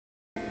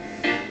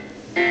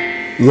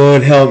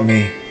Lord, help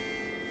me.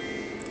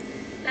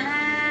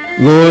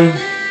 Lord,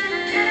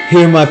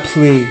 hear my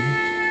plea.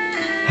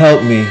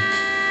 Help me.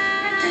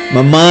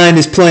 My mind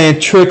is playing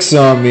tricks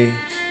on me.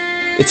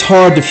 It's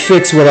hard to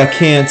fix what I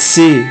can't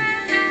see.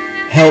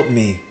 Help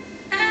me.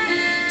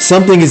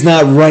 Something is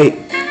not right.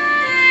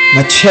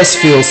 My chest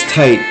feels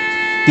tight.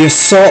 The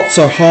assaults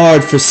are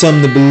hard for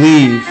some to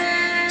believe.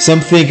 Some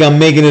think I'm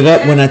making it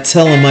up when I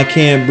tell them I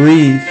can't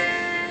breathe.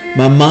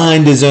 My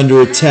mind is under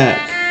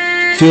attack.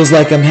 Feels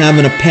like I'm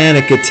having a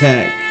panic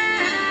attack.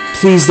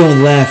 Please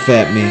don't laugh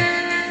at me.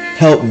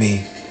 Help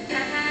me.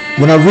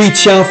 When I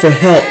reach out for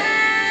help,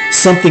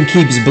 something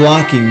keeps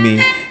blocking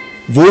me.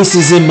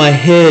 Voices in my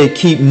head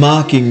keep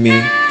mocking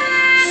me.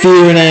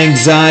 Fear and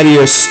anxiety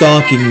are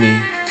stalking me.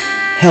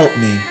 Help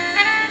me.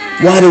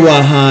 Why do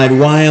I hide?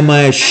 Why am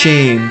I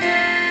ashamed?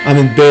 I'm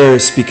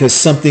embarrassed because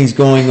something's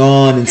going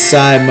on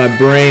inside my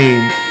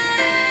brain.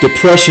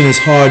 Depression is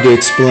hard to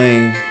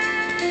explain.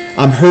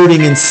 I'm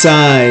hurting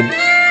inside.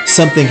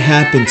 Something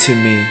happened to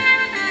me.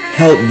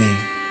 Help me.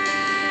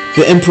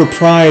 The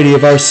impropriety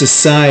of our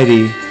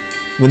society,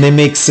 when they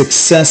make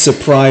success a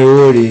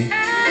priority,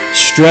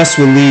 stress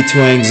will lead to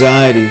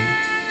anxiety.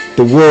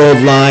 The world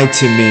lied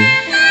to me.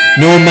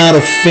 No amount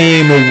of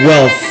fame or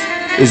wealth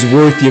is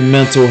worth your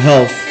mental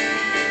health.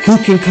 Who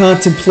can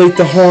contemplate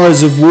the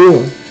horrors of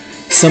war?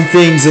 Some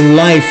things in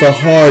life are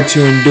hard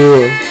to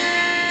endure.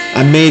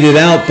 I made it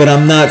out, but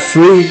I'm not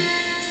free.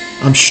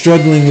 I'm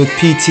struggling with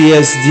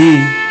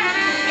PTSD.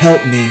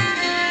 Help me.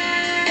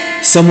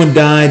 Someone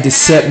died to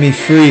set me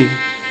free.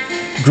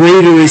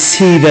 Greater is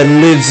He that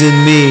lives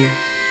in me.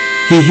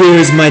 He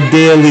hears my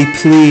daily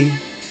plea.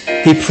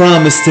 He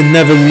promised to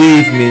never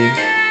leave me.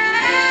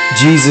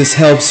 Jesus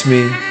helps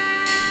me.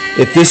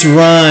 If this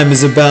rhyme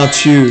is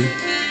about you,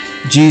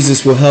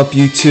 Jesus will help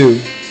you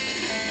too.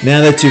 Now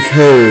that you've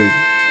heard,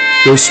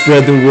 go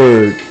spread the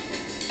word.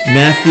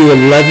 Matthew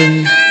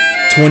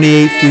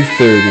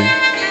 11:28-30.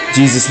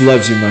 Jesus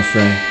loves you, my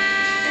friend.